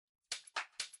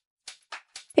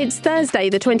It's Thursday,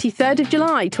 the 23rd of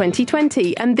July,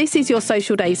 2020, and this is your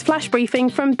Social Days flash briefing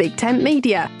from Big Tent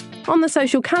Media. On the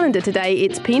social calendar today,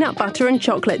 it's Peanut Butter and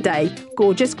Chocolate Day,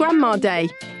 Gorgeous Grandma Day,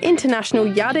 International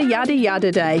Yada Yada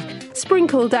Yada Day,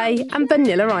 Sprinkle Day, and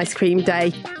Vanilla Ice Cream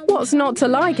Day. What's not to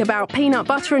like about Peanut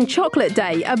Butter and Chocolate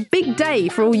Day? A big day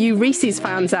for all you Reese's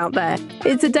fans out there.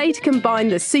 It's a day to combine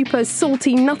the super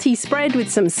salty, nutty spread with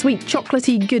some sweet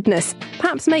chocolatey goodness.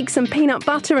 Perhaps make some peanut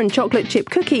butter and chocolate chip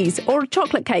cookies or a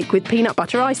chocolate cake with peanut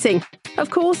butter icing. Of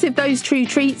course, if those true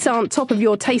treats aren't top of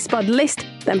your taste bud list,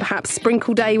 then perhaps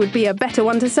Sprinkle Day would be a better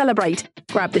one to celebrate.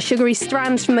 Grab the sugary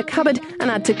strands from the cupboard and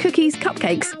add to cookies,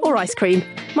 cupcakes or ice cream.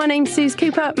 My name's Suze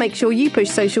Cooper. Make sure you push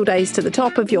Social Days to the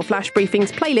top of your Flash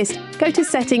Briefings playlist. Go to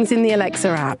Settings in the Alexa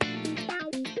app.